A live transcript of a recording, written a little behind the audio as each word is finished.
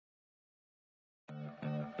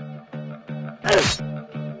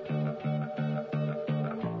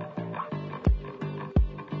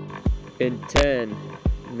In 10,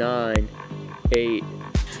 9, 8,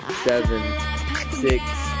 7, 6,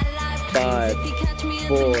 5,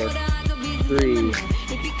 4, 3,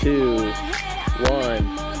 2, 1.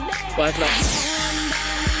 Blast off.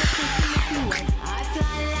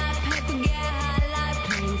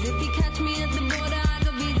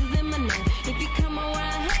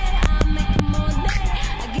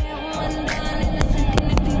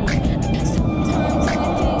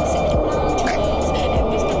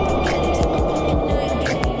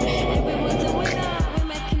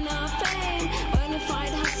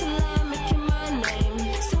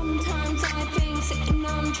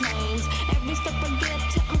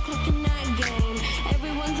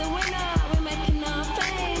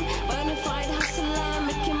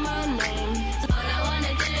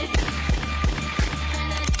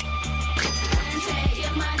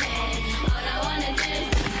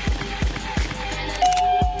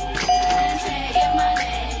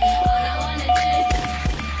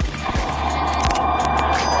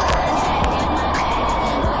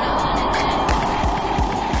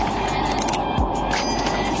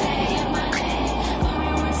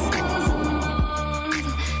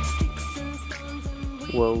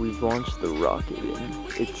 Well, we've launched the rocket and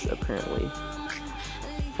it's apparently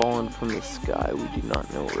fallen from the sky. We do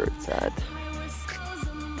not know where it's at.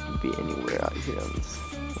 It could be anywhere out here on this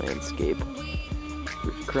landscape.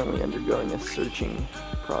 We're currently undergoing a searching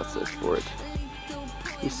process for it.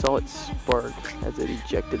 We saw it spark as it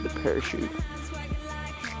ejected the parachute,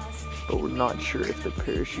 but we're not sure if the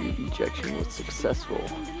parachute ejection was successful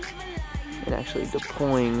in actually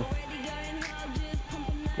deploying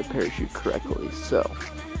the parachute correctly. So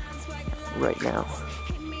right now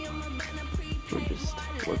we're just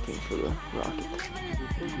looking for the rocket.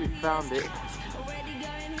 We think we found it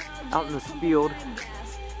out in this field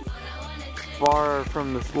far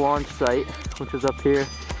from this launch site, which is up here.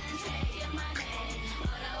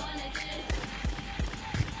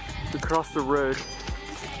 Across the road,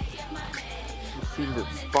 we seem to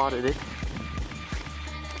have spotted it.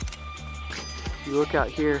 If you look out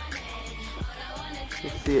here,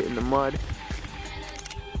 you'll see it in the mud.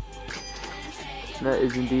 And that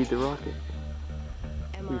is indeed the rocket.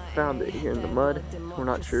 We found it here in the mud. We're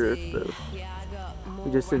not sure if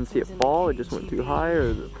we just didn't see it fall, it just went too high,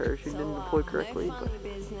 or the parachute didn't deploy correctly. But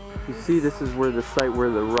you see, this is where the site where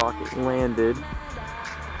the rocket landed.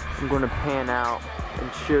 I'm going to pan out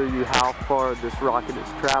and show you how far this rocket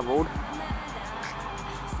has traveled.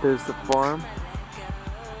 There's the farm.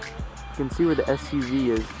 You can see where the SUV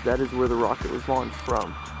is. That is where the rocket was launched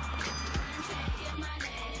from.